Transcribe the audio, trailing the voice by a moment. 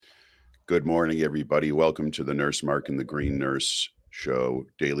Good morning, everybody. Welcome to the nurseMARK and the Green Nurse Show,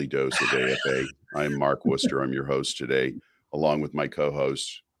 Daily Dose of AFA. I'm Mark Worcester. I'm your host today, along with my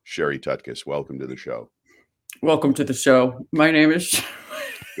co-host, Sherry Tutkus. Welcome to the show. Welcome to the show. My name is...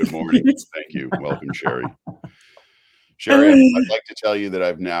 Good morning. Thank you. Welcome, Sherry. Sherry, I'd like to tell you that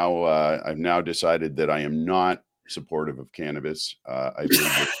I've now decided that I am not supportive of cannabis. I believe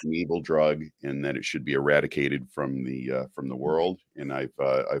it's an evil drug and that it should be eradicated from the world. And I've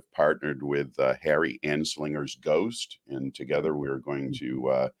partnered with Harry Anslinger's Ghost, and together we are going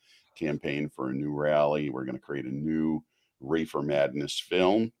to campaign for a new rally. We're going to create a new Reefer Madness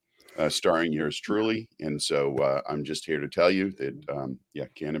film starring yours truly. And so I'm just here to tell you that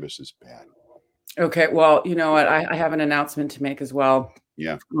cannabis is bad. Okay, well, you know what? I have an announcement to make as well.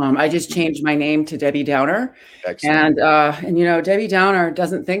 Yeah. I just changed my name to Debbie Downer. Excellent. And you know, Debbie Downer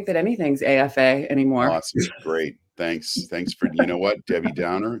doesn't think that anything's AFA anymore. Awesome. Great. Thanks for, you know what, Debbie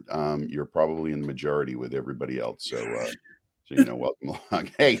Downer, you're probably in the majority with everybody else. So welcome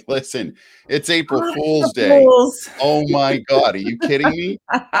along. Hey, listen, it's April Fool's Day. Oh my God. Are you kidding me?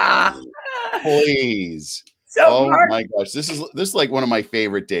 Please. My gosh, this is like one of my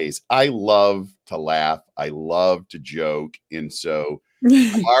favorite days. I love to laugh. I love to joke. And so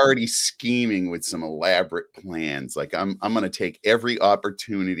I'm already scheming with some elaborate plans. Like I'm going to take every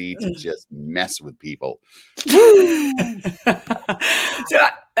opportunity to just mess with people. So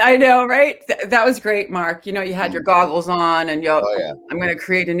I know, right? That was great, Mark. You know, you had your goggles on and I'm going to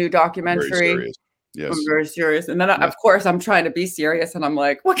create a new documentary. Very serious. Yes. I'm very serious. And then of course I'm trying to be serious and I'm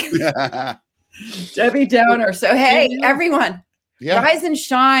like, what can Debbie Downer. So, hey, everyone, rise and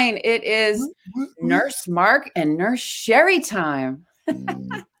shine. It is Nurse Mark and Nurse Sherry time.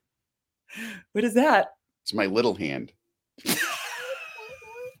 What is that? It's my little hand.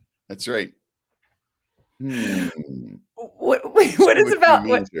 That's right. What is about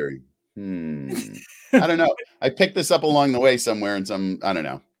what? I don't know. I picked this up along the way somewhere in some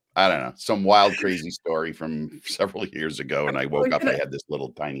some wild crazy story from several years ago, and I woke up. I had this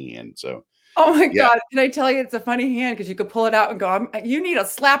little tiny hand. So. Oh my God. Can I tell you it's a funny hand because you could pull it out and go, you need a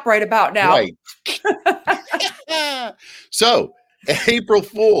slap right about now. Right. So April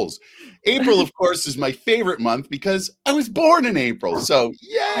Fools. April, of course, is my favorite month because I was born in April. So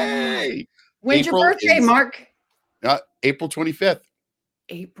yay. When's your birthday, Mark? April 25th.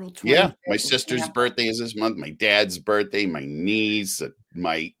 April 25th. Yeah. My sister's birthday is this month. My dad's birthday, my niece,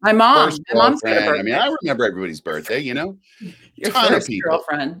 my mom. First my mom's girlfriend. I mean, I remember everybody's birthday, you know. Your first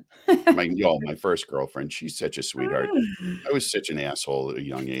girlfriend. My first girlfriend. She's such a sweetheart. I was such an asshole at a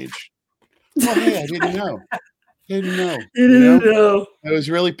young age. Oh, hey, I didn't know. You know? I was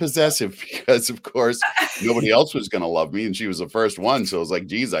really possessive because, of course, nobody else was going to love me, and she was the first one. So I was like,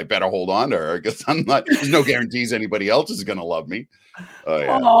 geez, I better hold on to her because there's no guarantees anybody else is going to love me. Oh,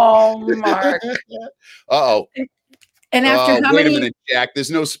 yeah. Oh, Mark. Uh-oh. And after how wait many... a minute, Jack.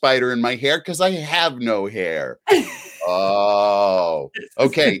 There's no spider in my hair because I have no hair. Oh,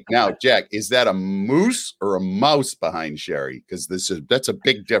 okay. Now, Jack, is that a moose or a mouse behind Sherry? Because that's a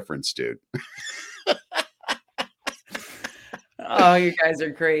big difference, dude. Oh, you guys are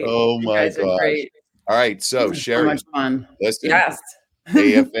great. Oh my God! All right, so Sherry, so much fun. Listen, yes,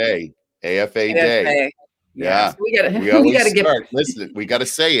 AFA Day. Yes. Yeah, we gotta start. Listen, we got to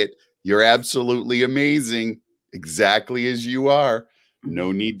say it. You're absolutely amazing, exactly as you are.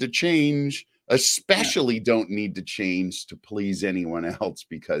 No need to change. Especially don't need to change to please anyone else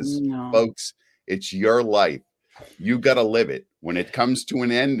because, folks, it's your life. You got to live it. When it comes to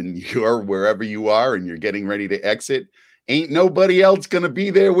an end and you're wherever you are and you're getting ready to exit, ain't nobody else going to be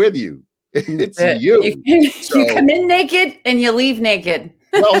there with you. It's you. You come in naked and you leave naked.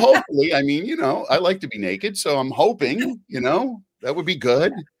 Well, hopefully. I mean, I like to be naked, so I'm hoping, that would be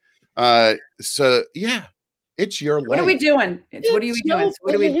good. So, yeah, it's your life. What are we doing? What are we doing?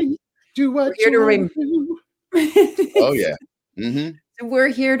 What are we do? What we're here to Oh, yeah. Mm-hmm. We're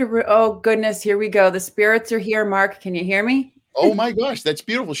here to, oh, goodness, here we go. The spirits are here. Mark, can you hear me? Oh, my gosh. That's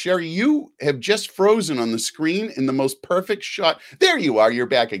beautiful. Sherry, you have just frozen on the screen in the most perfect shot. There you are. You're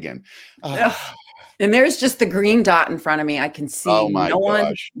back again. And there's just the green dot in front of me. I can see no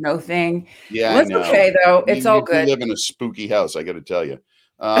one, no thing. Yeah, well, it's okay, though. It's all good. You live in a spooky house, I got to tell you.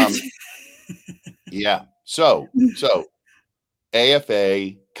 Yeah. So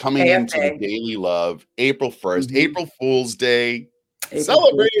AFA coming into the Daily Love, April 1st, April Fool's Day.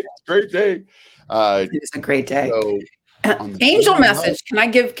 Celebrate it. It's a great day. It's a great day. So, angel message. Can I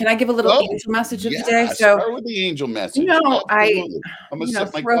give a little angel message of the day? So start with the angel message. I'm gonna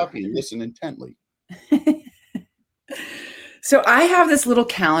sip my coffee and listen intently. So I have this little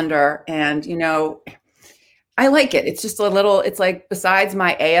calendar, and I like it. It's just a little, it's like besides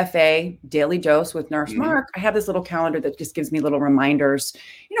my AFA daily dose with nurseMARK, I have this little calendar that just gives me little reminders,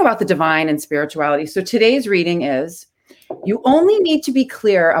 about the divine and spirituality. So today's reading is, you only need to be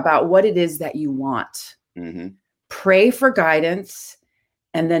clear about what it is that you want. Pray for guidance,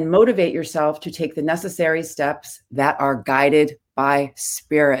 and then motivate yourself to take the necessary steps that are guided by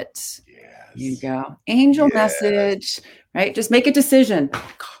spirit. There you go. Angel message, right? Just make a decision,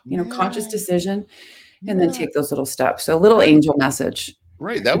 conscious decision, and then take those little steps. So a little angel message.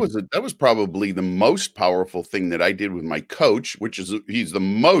 Right. That was probably the most powerful thing that I did with my coach, which is he's the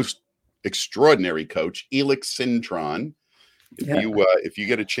most extraordinary coach, Elix Sintron. If you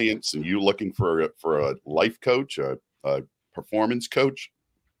get a chance and you're looking for a life coach, a performance coach,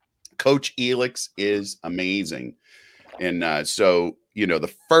 Coach Elix is amazing. And so,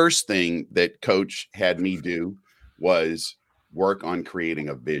 the first thing that Coach had me do was work on creating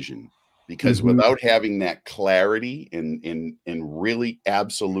a vision, because without having that clarity and really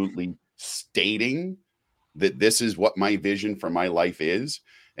absolutely stating that this is what my vision for my life is.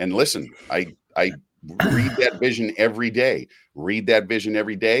 And listen, I read that vision every day,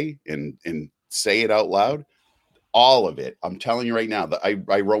 and say it out loud. All of it. I'm telling you right now that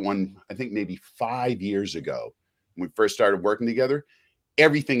I wrote one, I think maybe 5 years ago when we first started working together.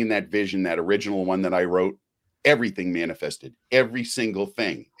 Everything in that vision, that original one that I wrote, everything manifested, every single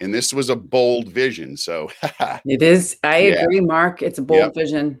thing. And this was a bold vision. So it is. I agree, Mark. It's a bold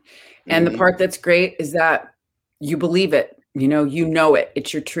vision. And the part that's great is that you believe it. You know it.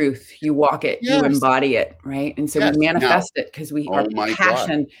 It's your truth. You walk it. You embody it. Right. And so we manifest it because our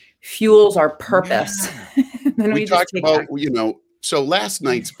passion fuels our purpose. Then we talked about, so last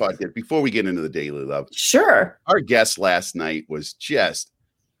night's podcast, before we get into the daily love. Sure. Our guest last night was just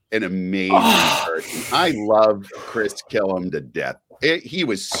an amazing person. I love Chris Killam to death. He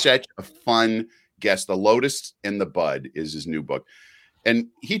was such a fun guest. The Lotus and the Bud is his new book. And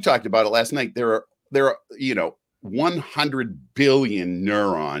he talked about it last night. There are 100 billion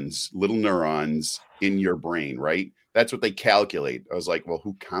little neurons in your brain, right? That's what they calculate. I was like, well,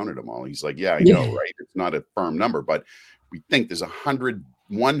 who counted them all? He's like, yeah, I know, right? It's not a firm number, but we think there's 100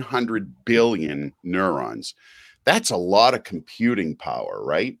 billion neurons. That's a lot of computing power,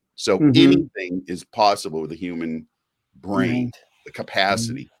 right? So anything is possible with the human brain, the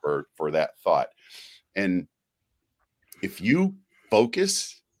capacity for that thought. And if you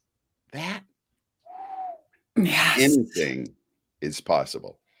focus that, anything is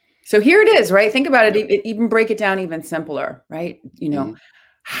possible. So here it is, right? Think about it. Even break it down even simpler, right?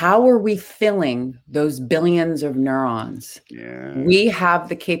 How are we filling those billions of neurons? We have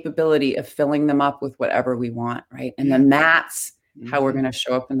the capability of filling them up with whatever we want, right? And then that's how we're going to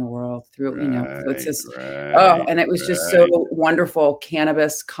show up in the world through, so it's just, and it was just so wonderful.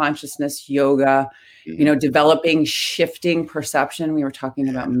 Cannabis, consciousness, yoga, developing, shifting perception. We were talking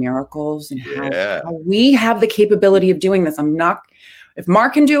about miracles and how we have the capability of doing this. If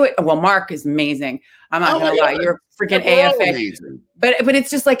Mark can do it, well, Mark is amazing. I'm not going to lie. You're freaking AFA. But it's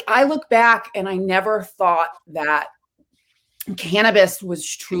just like, I look back and I never thought that cannabis was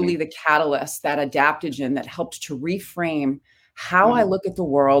truly the catalyst, that adaptogen that helped to reframe how I look at the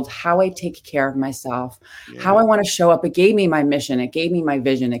world, how I take care of myself, how I want to show up. It gave me my mission. It gave me my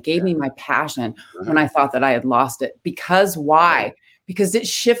vision. It gave me my passion when I thought that I had lost it. Because why? Because it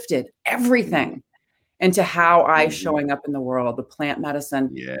shifted everything into how I showing up in the world. The plant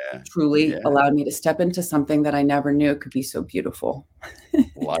medicine truly allowed me to step into something that I never knew could be so beautiful.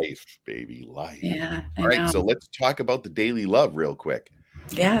 Life, baby, life. Yeah. All right. So let's talk about the daily love real quick.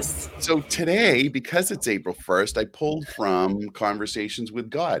 Yes. So today, because it's April 1st, I pulled from Conversations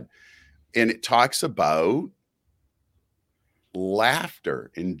with God, and it talks about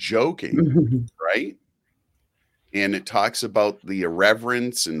laughter and joking, right? And it talks about the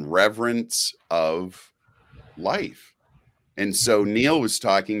irreverence and reverence of life. And so Neil was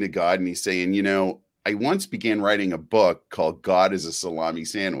talking to God, and he's saying, I once began writing a book called God is a Salami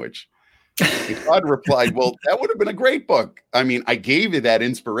Sandwich. And God replied, well, that would have been a great book. I mean, I gave you that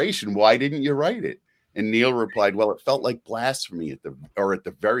inspiration. Why didn't you write it? And Neil replied, well, it felt like blasphemy at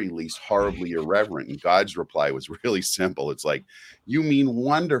the very least, horribly irreverent. And God's reply was really simple. It's like, you mean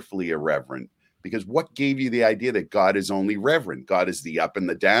wonderfully irreverent. Because what gave you the idea that God is only reverent? God is the up and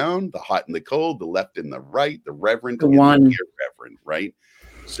the down, the hot and the cold, the left and the right, the reverent and the irreverent, right?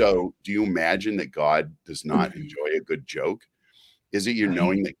 So do you imagine that God does not enjoy a good joke? Is it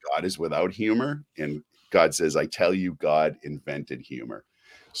knowing that God is without humor? And God says, I tell you, God invented humor.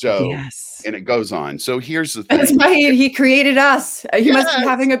 So, and it goes on. So here's the thing. That's why he created us. He must be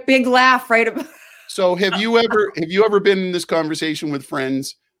having a big laugh, right? So have you ever been in this conversation with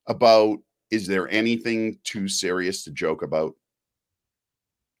friends about is there anything too serious to joke about?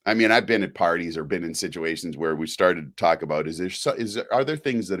 I mean, I've been at parties or been in situations where we started to talk about, are there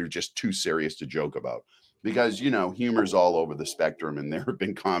things that are just too serious to joke about? Because, humor's all over the spectrum, and there have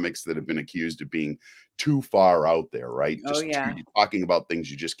been comics that have been accused of being too far out there, right? Oh, yeah. Talking about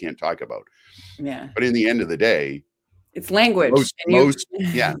things you just can't talk about. Yeah. But in the end of the day, it's language.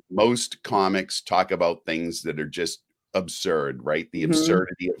 Most comics talk about things that are just absurd, right? The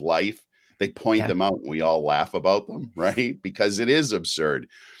absurdity of life. They point them out and we all laugh about them, right? Because it is absurd.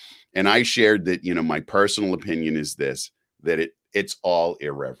 And I shared that, my personal opinion is this, that it's all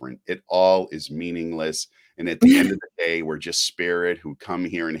irreverent. It all is meaningless. And at the end of the day, we're just spirit who come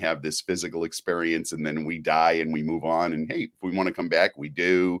here and have this physical experience, and then we die and we move on. And hey, if we want to come back, we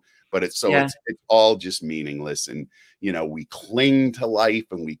do. But it's all just meaningless. And, we cling to life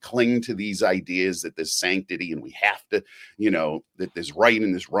and we cling to these ideas that there's sanctity and we have to, that there's right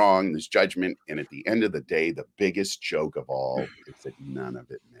and there's wrong, there's judgment. And at the end of the day, the biggest joke of all is that none of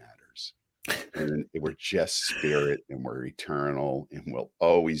it matters. And we're just spirit and we're eternal and we'll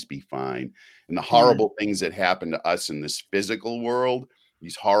always be fine. And the horrible things that happen to us in this physical world,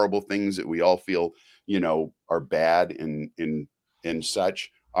 these horrible things that we all feel, are bad and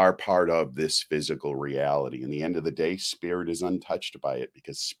such, are part of this physical reality. In the end of the day, spirit is untouched by it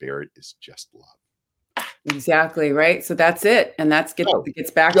because spirit is just love. Exactly, right? So that's it. And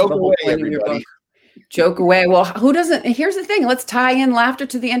gets back to the whole point of your book. Joke away. Well, who doesn't? Here's the thing. Let's tie in laughter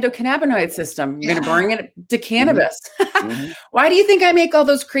to the endocannabinoid system. We're going to bring it to cannabis. Why do you think I make all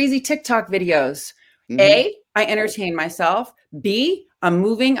those crazy TikTok videos? A, I entertain myself. B, I'm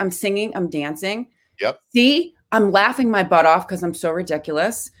moving, I'm singing, I'm dancing. Yep. C, I'm laughing my butt off because I'm so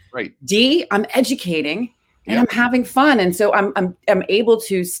ridiculous. Right. D, I'm educating and I'm having fun. And so I'm able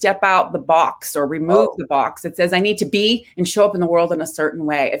to step out the box or remove the box that says I need to be and show up in the world in a certain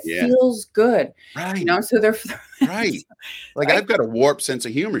way. It feels good. Right. So they're right. Like I've got a warped sense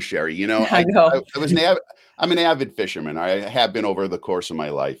of humor, Sherry. I know. I'm an avid fisherman. I have been over the course of my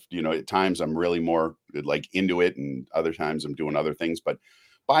life. At times I'm really more like into it and other times I'm doing other things. But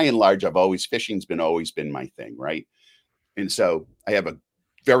by and large, fishing's always been my thing, right? And so I have a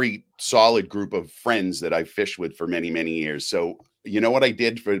very solid group of friends that I've fished with for many, many years. So what I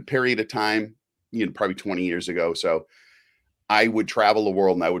did for a period of time, probably 20 years ago. So I would travel the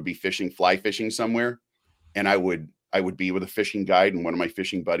world and I would be fly fishing somewhere. And I would be with a fishing guide and one of my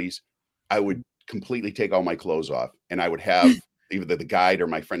fishing buddies. I would completely take all my clothes off and I would have either the guide or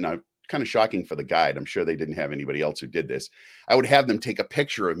my friend. Now, kind of shocking for the guide. I'm sure they didn't have anybody else who did this. I would have them take a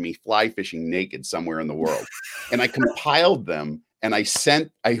picture of me fly fishing naked somewhere in the world. And I compiled them and I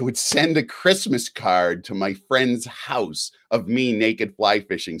would send a Christmas card to my friend's house of me naked fly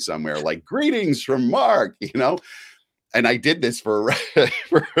fishing somewhere, like greetings from Mark, and I did this for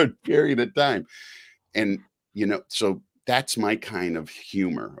a period of time. And, so that's my kind of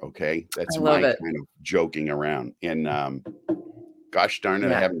humor. Okay. That's my kind of joking around. And, gosh darn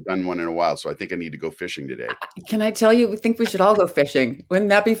it, I haven't done one in a while, so I think I need to go fishing today. Can I tell you, we think we should all go fishing. Wouldn't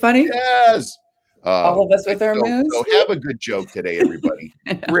that be funny? Yes. All of us with our moves. So have a good joke today, everybody.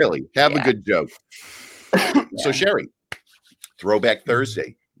 Really, have a good joke. So Sherry, Throwback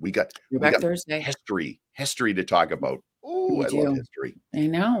Thursday. We got Thursday. History to talk about. Oh, I love history. I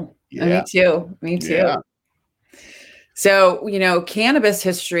know. Yeah. Me too. Yeah. So, cannabis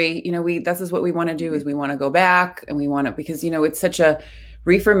history, this is what we want to do is we want to go back and we want to, because, it's such a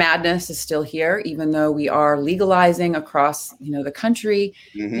reefer madness is still here, even though we are legalizing across, the country,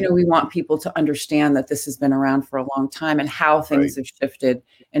 we want people to understand that this has been around for a long time and how things have shifted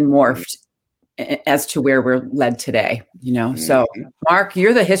and morphed as to where we're led today, So Mark,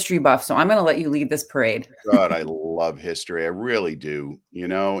 you're the history buff, so I'm going to let you lead this parade. God, I love history. I really do,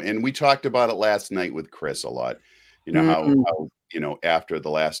 and we talked about it last night with Chris a lot. How after the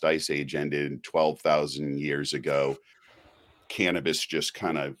last ice age ended 12,000 years ago, cannabis just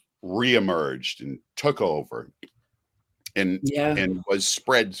kind of reemerged and took over and was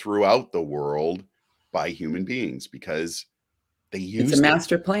spread throughout the world by human beings because they used it's a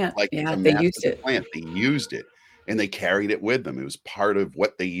master plant. They used it and they carried it with them. It was part of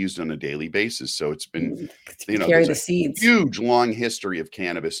what they used on a daily basis. So it's been, carry the seeds. Huge, long history of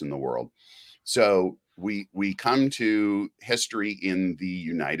cannabis in the world. So we come to history in the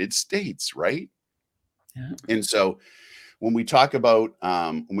United States, right? Yeah. And so when we talk about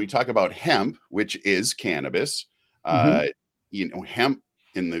hemp, which is cannabis, hemp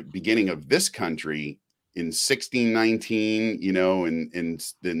in the beginning of this country in 1619,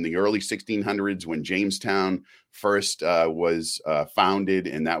 in the early 1600s when Jamestown first was founded,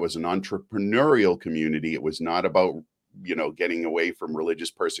 and that was an entrepreneurial community. It was not about getting away from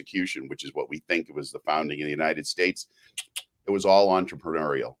religious persecution, which is what we think it was the founding of the United States. It was all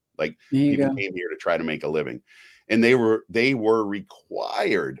entrepreneurial. Like people came here to try to make a living, and they were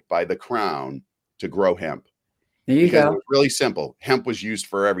required by the crown to grow hemp. There you go. It was really simple. Hemp was used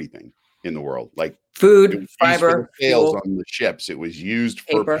for everything in the world, like food, fiber, sails on the ships. It was used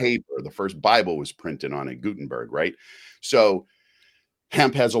for paper. The first Bible was printed on it, Gutenberg, right? So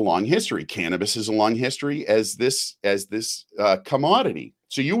hemp has a long history. Cannabis has a long history as this commodity.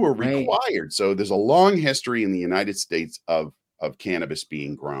 So you were required. So there's a long history in the United States of cannabis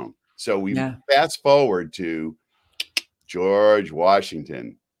being grown. So we fast forward to George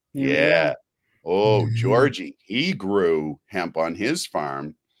Washington. Oh, Georgie, he grew hemp on his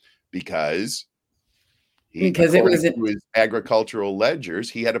farm because it was his agricultural ledgers.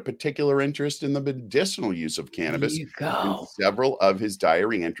 He had a particular interest in the medicinal use of cannabis. And several of his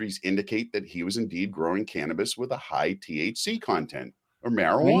diary entries indicate that he was indeed growing cannabis with a high THC content or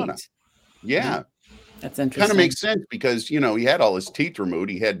marijuana. Right. Yeah. That's interesting. Kind of makes sense because, he had all his teeth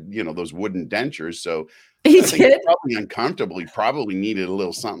removed. He had, those wooden dentures. So he did. Probably uncomfortable. He probably needed a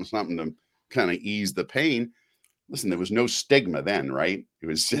little something to kind of ease the pain. Listen, there was no stigma then, right? It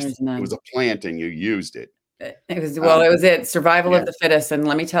was just, it was a plant and you used it. It was survival of the fittest. And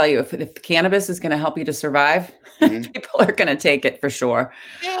let me tell you, if cannabis is going to help you to survive, people are going to take it for sure.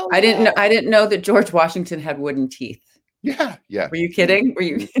 Yeah, I didn't know that George Washington had wooden teeth. Yeah. Were you kidding? Were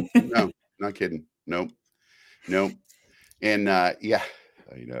you? No, not kidding. Nope. And I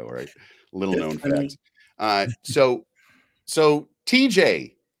know, right? Little known facts. So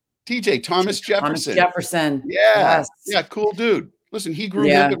TJ Thomas Jefferson. Yeah. Yeah. Cool dude. Listen, he grew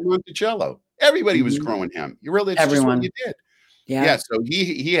hemp at Monticello. Everybody was growing hemp. Just what you did. Yeah. So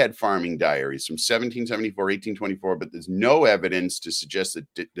he had farming diaries from 1774, 1824, but there's no evidence to suggest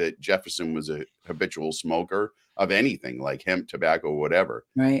that Jefferson was a habitual smoker of anything like hemp, tobacco, whatever.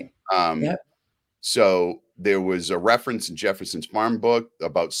 Right. So there was a reference in Jefferson's farm book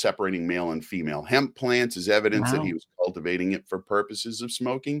about separating male and female hemp plants as evidence that he was cultivating it for purposes of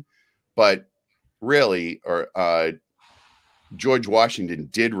smoking. But really, George Washington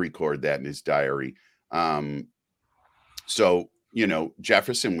did record that in his diary. So,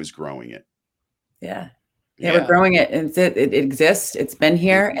 Jefferson was growing it. Yeah. We're growing it. And it exists. It's been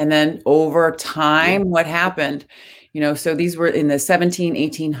here. And then over time, what happened? So these were in the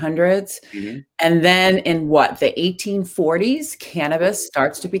 1800s. And then in the 1840s, cannabis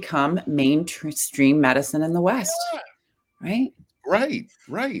starts to become mainstream medicine in the West. Right.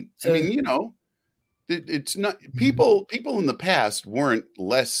 So, I mean, it's not people in the past weren't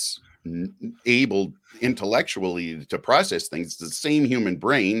less able intellectually to process things. It's the same human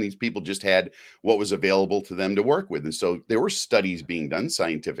brain. These people just had what was available to them to work with. And so there were studies being done,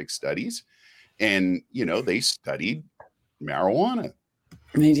 scientific studies. And, they studied marijuana.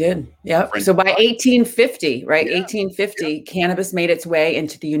 They did. Yep. So by 1850, right? 1850, cannabis made its way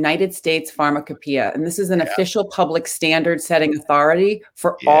into the United States Pharmacopoeia. And this is an official public standard setting authority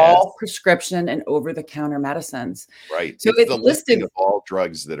for all prescription and over-the-counter medicines. Right. So it's the listing of all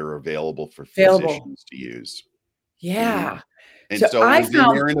drugs that are available for physicians to use. Yeah. And so it was in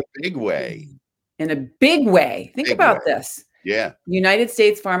there in a big way. Think about this. Yeah. United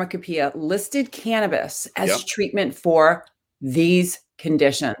States Pharmacopoeia listed cannabis as treatment for these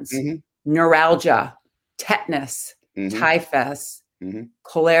conditions: neuralgia, tetanus, typhus,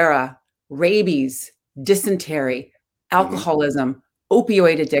 cholera, rabies, dysentery, alcoholism,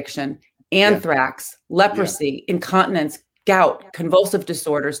 opioid addiction, anthrax, leprosy, incontinence, gout, convulsive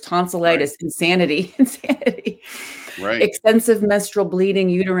disorders, tonsillitis, insanity, extensive menstrual bleeding,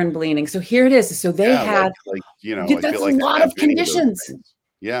 uterine bleeding. So here it is. So they had, that's a lot of conditions.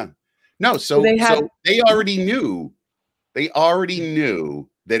 No, so they already knew. They already knew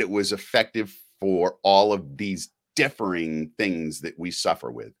that it was effective for all of these differing things that we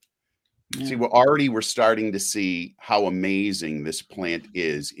suffer with. See, we're starting to see how amazing this plant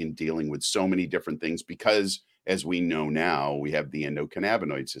is in dealing with so many different things because, as we know now, we have the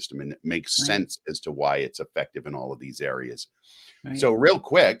endocannabinoid system, and it makes sense as to why it's effective in all of these areas. So real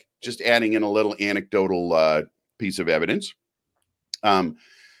quick, just adding in a little anecdotal piece of evidence.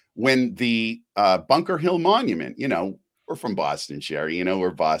 When the Bunker Hill Monument, we're from Boston, Sherry,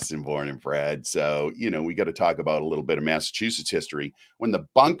 we're Boston born and bred. So, we got to talk about a little bit of Massachusetts history. When the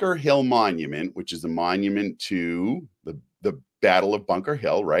Bunker Hill Monument, which is the monument to the Battle of Bunker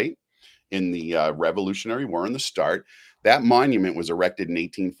Hill, right, in the Revolutionary War in the start, that monument was erected in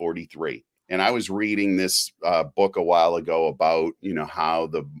 1843. And I was reading this book a while ago about, how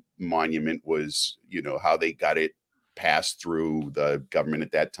the monument was, how they got it passed through the government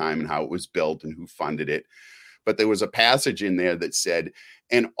at that time and how it was built and who funded it. but there was a passage in there that said,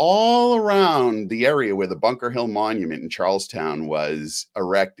 and all around the area where the Bunker Hill Monument in Charlestown was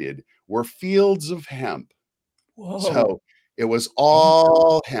erected were fields of hemp. Whoa. So it was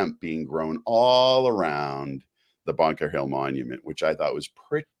all hemp being grown all around the Bunker Hill Monument, which I thought was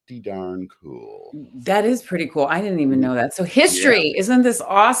pretty darn cool. That is pretty cool. I didn't even know that. So history, isn't this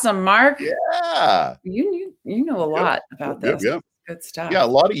awesome, Mark? Yeah. You know a lot about this. Yeah. Good stuff. Yeah, a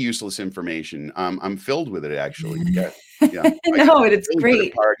lot of useless information. I'm filled with it, actually. Yeah. No, it's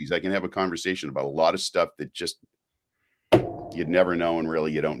great. Parties, I can have a conversation about a lot of stuff that just you'd never know, and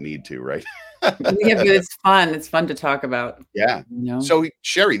really you don't need to, right? Yeah, but it's fun. It's fun to talk about. Yeah. So,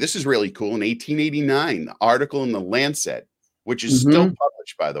 Sherry, this is really cool. In 1889, the article in the Lancet, which is still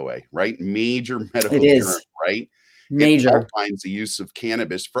published, by the way, right? Major medical journal, right? Major. It outlines the use of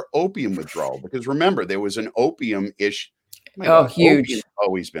cannabis for opium withdrawal, because remember, there was an opium issue. Huge. Opium's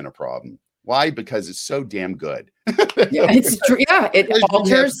always been a problem. Why? Because it's so damn good. It's true. Yeah, it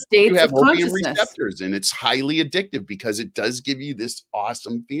alters states of consciousness. Receptors, and it's highly addictive because it does give you this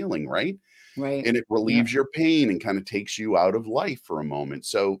awesome feeling, right? Right. And it relieves your pain and kind of takes you out of life for a moment.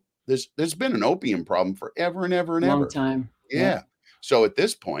 So there's been an opium problem forever and ever and ever. Long time. Yeah. So at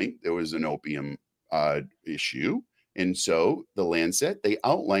this point, there was an opium issue. And so the Lancet, they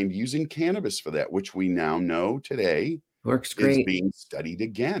outlined using cannabis for that, which we now know today works great. Is being studied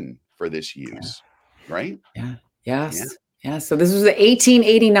again for this use, right? Yeah. Yes. Yeah. So this was the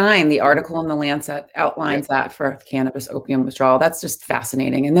 1889. The article in the Lancet outlines that for cannabis opium withdrawal. That's just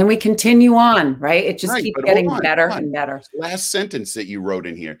fascinating. And then we continue on, right? It just keeps getting better and better. Last sentence that you wrote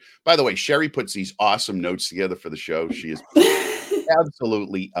in here. By the way, Sherry puts these awesome notes together for the show. She is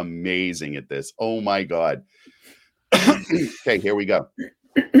absolutely amazing at this. Oh my God. Okay, here we go.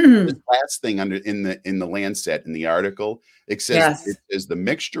 This last thing in the Lancet in the article, it says the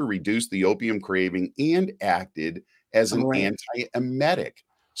mixture reduced the opium craving and acted as an antiemetic.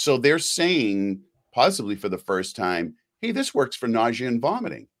 So they're saying, possibly for the first time, hey, this works for nausea and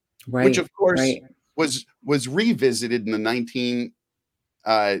vomiting, which of course was revisited in the 1970s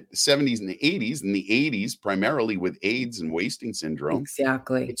and the 80s. In the 80s, primarily with AIDS and wasting syndrome.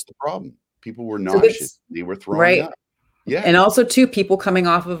 Exactly. It's the problem. People were nauseous. They were throwing up. Yeah. And also too, people coming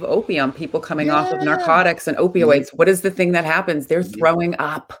off of opium, people coming off of narcotics and opioids. What is the thing that happens? They're throwing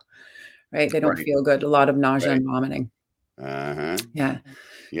up, right? They don't feel good. A lot of nausea and vomiting. Yeah.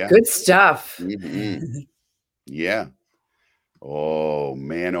 Good stuff. Yeah. Oh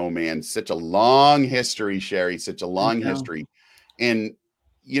man. Such a long history, Sherry, such a long history. And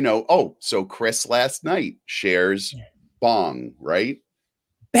so Chris last night shares bong, right?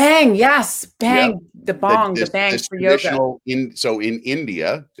 Bang, yes, bang, the bong, the bang for yoga. In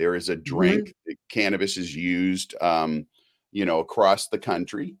India, there is a drink. Cannabis is used, across the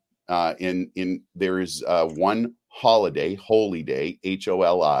country. There is one holiday, Holy Day,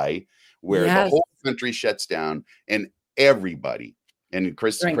 HOLI, where the whole country shuts down and everybody, and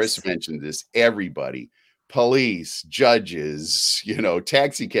Chris mentioned this, everybody, police, judges,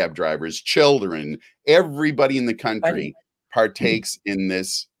 taxi cab drivers, children, everybody in the country partakes in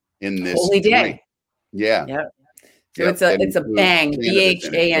this Holy Day. Yeah. So it's a bang, BHANG.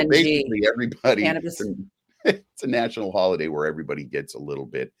 So basically everybody, it's a national holiday where everybody gets a little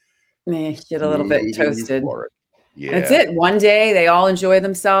bit toasted. Yeah. That's it. One day they all enjoy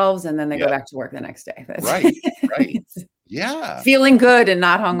themselves and then they go back to work the next day. That's right. Yeah. Feeling good and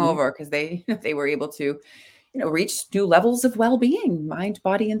not hungover because they were able to reach new levels of well-being, mind,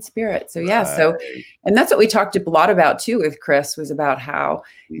 body, and spirit. So and that's what we talked a lot about too with Chris, was about how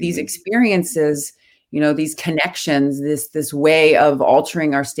these experiences, these connections, this way of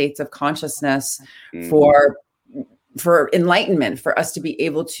altering our states of consciousness for enlightenment, for us to be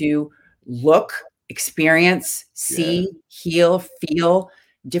able to look, experience, see, heal, feel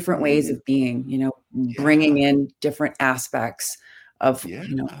different ways of being, bringing in different aspects of,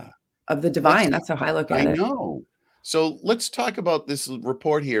 of the divine. That's how I look at it. I know. So let's talk about this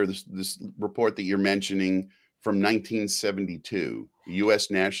report here, this report that you're mentioning from 1972, the U.S.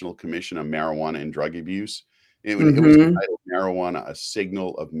 National Commission on Marijuana and Drug Abuse. It was titled Marijuana, a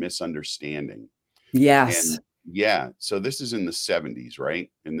Signal of Misunderstanding. Yes. And so this is in the 70s, right?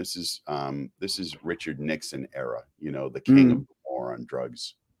 And this is Richard Nixon era, the king of the war on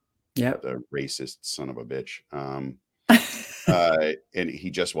drugs. Yep. The racist son of a bitch. And he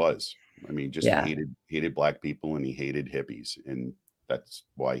just was. I mean, hated black people, and he hated hippies, and that's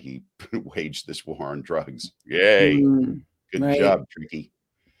why he waged this war on drugs. Yay! Good job, Tricky.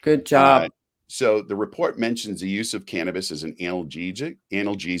 Good job. So the report mentions the use of cannabis as an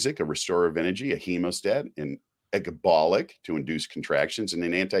analgesic, a restorer of energy, a hemostat, an agabolic to induce contractions, and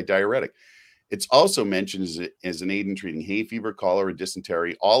an antidiuretic. it's also mentioned as an aid in treating hay fever, cholera,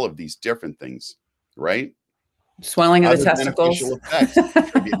 dysentery, all of these different things, right? Swelling of the Other testicles. beneficial effects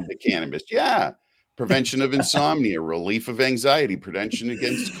attributed to cannabis. Yeah. Prevention of insomnia, relief of anxiety, prevention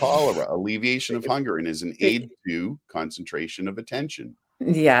against cholera, alleviation of hunger, and is an aid to concentration of attention.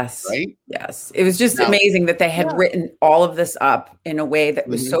 Yes. Right? Yes. It was just Now, amazing that they had written all of this up in a way that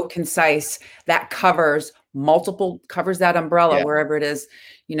was Mhm. so concise that covers that umbrella, Yeah. wherever it is.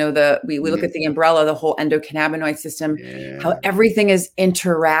 You know, we look at the umbrella, the whole endocannabinoid system, how everything is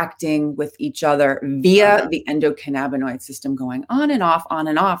interacting with each other via the endocannabinoid system, going on and off, on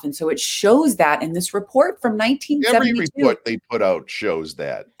and off. And so it shows that in this report from 1972. Every report they put out shows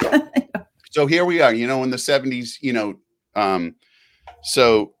that. So here we are, in the 70s,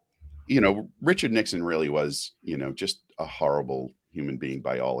 so, Richard Nixon really was, just a horrible human being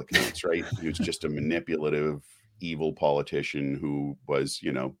by all accounts, right? He was just a manipulative, evil politician who was,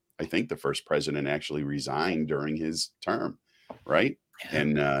 I think the first president actually resigned during his term, right?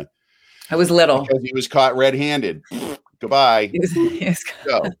 And I was little. Because he was caught red-handed. Goodbye.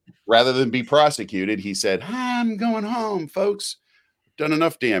 So rather than be prosecuted, he said, I'm going home, folks. Done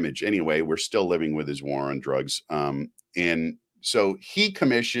enough damage. Anyway, we're still living with his war on drugs. And so he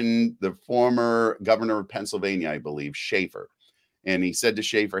commissioned the former governor of Pennsylvania, I believe, Schaefer. And he said to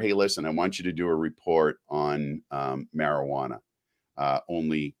Schaefer, hey, listen, I want you to do a report on marijuana.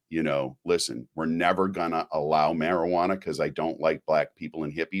 Only, listen, we're never going to allow marijuana because I don't like black people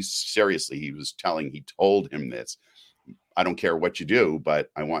and hippies. Seriously, he told him this. I don't care what you do, but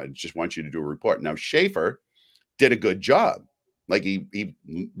just want you to do a report. Now, Schaefer did a good job. Like he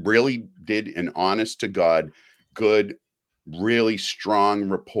really did an honest to God, good, really strong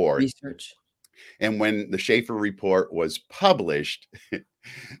report. Research. And when the Schaefer report was published,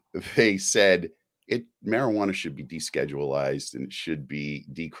 they said marijuana should be deschedulized and it should be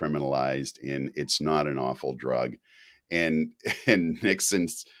decriminalized, and it's not an awful drug. And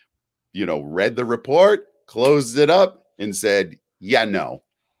Nixon's, read the report, closed it up, and said, yeah, no.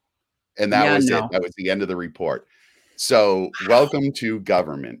 And that was it. That was the end of the report. So welcome to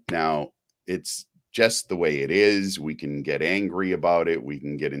government. Now, it's just the way it is. We can get angry about it. We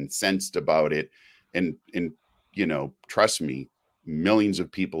can get incensed about it. And trust me, millions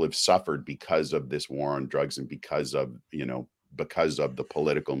of people have suffered because of this war on drugs and because of the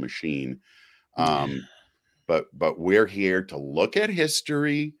political machine. But we're here to look at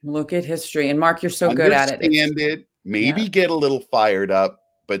history. And Mark, you're so good at it. Understand it. Maybe get a little fired up,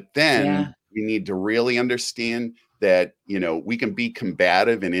 but then we need to really understand that, we can be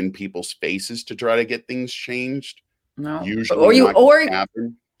combative and in people's faces to try to get things changed. No. Usually not going to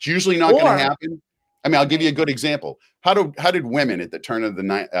happen. It's usually not going to happen. I mean, I'll give you a good example. How did women at the turn of in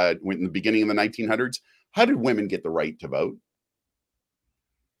the beginning of the 1900s, how did women get the right to vote?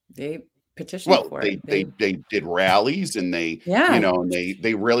 They petitioned for it. They did rallies, and they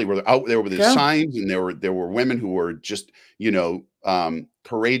they really were out there with their signs, and there were women who were just,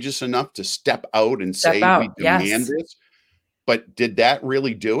 courageous enough to step out and say, we demand this. But did that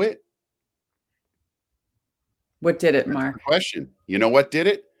really do it? What did it, Mark? That's the question. You know what did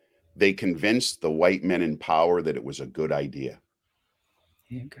it? They convinced the white men in power that it was a good idea.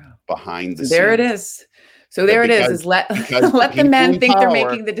 There you go. Behind the scenes. There it is. So there it is let the men think they're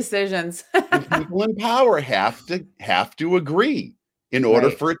making the decisions. The people in power have to agree in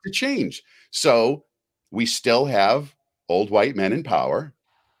order for it to change. So we still have old white men in power.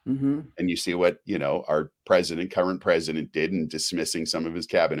 Mm-hmm. And you see what, our current president did in dismissing some of his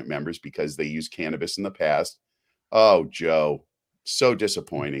cabinet members because they used cannabis in the past. Oh, Joe, so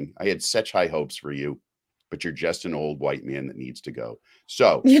disappointing. I had such high hopes for you, but you're just an old white man that needs to go.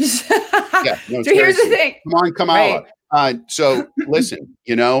 So, so here's the thing. Come on, Kamala. Right. So listen,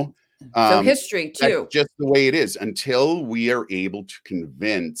 so history too. That's just the way it is. Until we are able to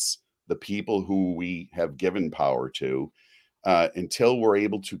convince the people who we have given power to, until we're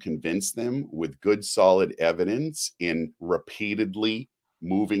able to convince them with good, solid evidence and repeatedly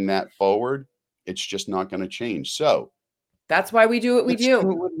moving that forward, it's just not going to change. So that's why we do what we do.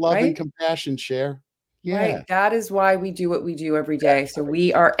 With love and compassion, Cher. Yeah. Right. That is why we do what we do every day. So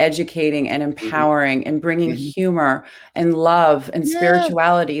we are educating and empowering and bringing humor and love and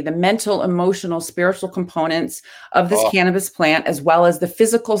spirituality, the mental, emotional, spiritual components of this cannabis plant, as well as the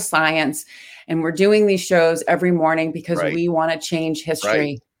physical science. And we're doing these shows every morning because we want to change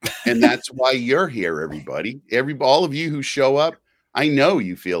history. Right. And that's why you're here, everybody. All of you who show up, I know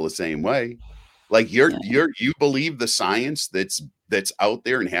you feel the same way. Like you believe the science that's out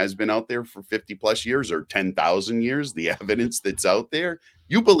there and has been out there for 50 plus years or 10,000 years, the evidence that's out there,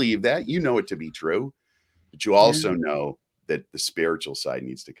 you believe that, it to be true, but you also know that the spiritual side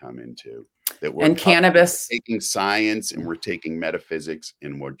needs to come in too. that we're cannabis taking science and we're taking metaphysics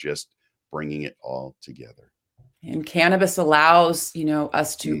and we're just bringing it all together. And cannabis allows,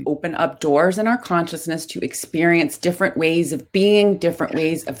 us to open up doors in our consciousness to experience different ways of being, different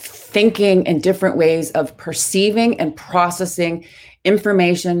ways of thinking, and different ways of perceiving and processing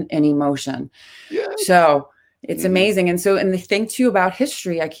information and emotion. Yes. So it's amazing. And so, and the thing too about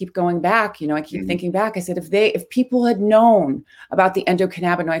history, I keep going back, I keep thinking back. I said, if people had known about the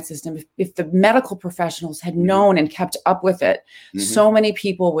endocannabinoid system, if the medical professionals had known and kept up with it, so many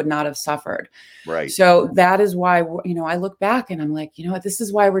people would not have suffered. Right. So that is why, I look back and I'm like, this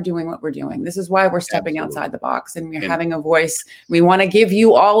is why we're doing what we're doing. This is why we're stepping outside the box and we're having a voice. We want to give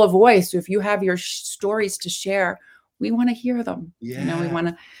you all a voice. So if you have your stories to share, we want to hear them. Yeah. We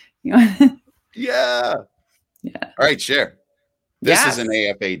want to, Yeah. Yeah. All right, share. This is an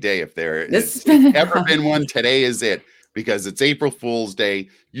AFA day. If there has ever been one, today is it, because it's April Fool's Day.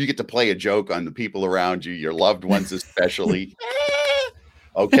 You get to play a joke on the people around you, your loved ones especially.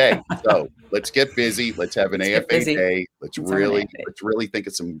 Okay, so let's get busy. Let's have an AFA day. Let's really think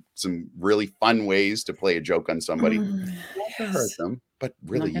of some really fun ways to play a joke on somebody. Not to hurt them, but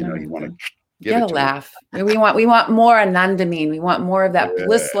really, you want to get a laugh. We want more anandamine. We want more of that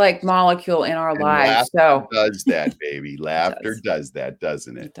bliss-like molecule in our lives. So does that, baby? Laughter does that,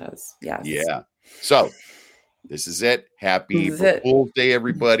 doesn't it? It does. Yes. Yeah. So this is it. Happy April Fool's Day,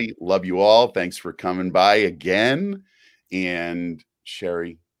 everybody. Love you all. Thanks for coming by again. And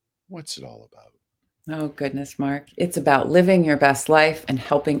Sherry, what's it all about? Oh, goodness, Mark. It's about living your best life and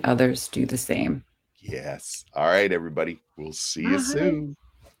helping others do the same. Yes. All right, everybody. We'll see you soon.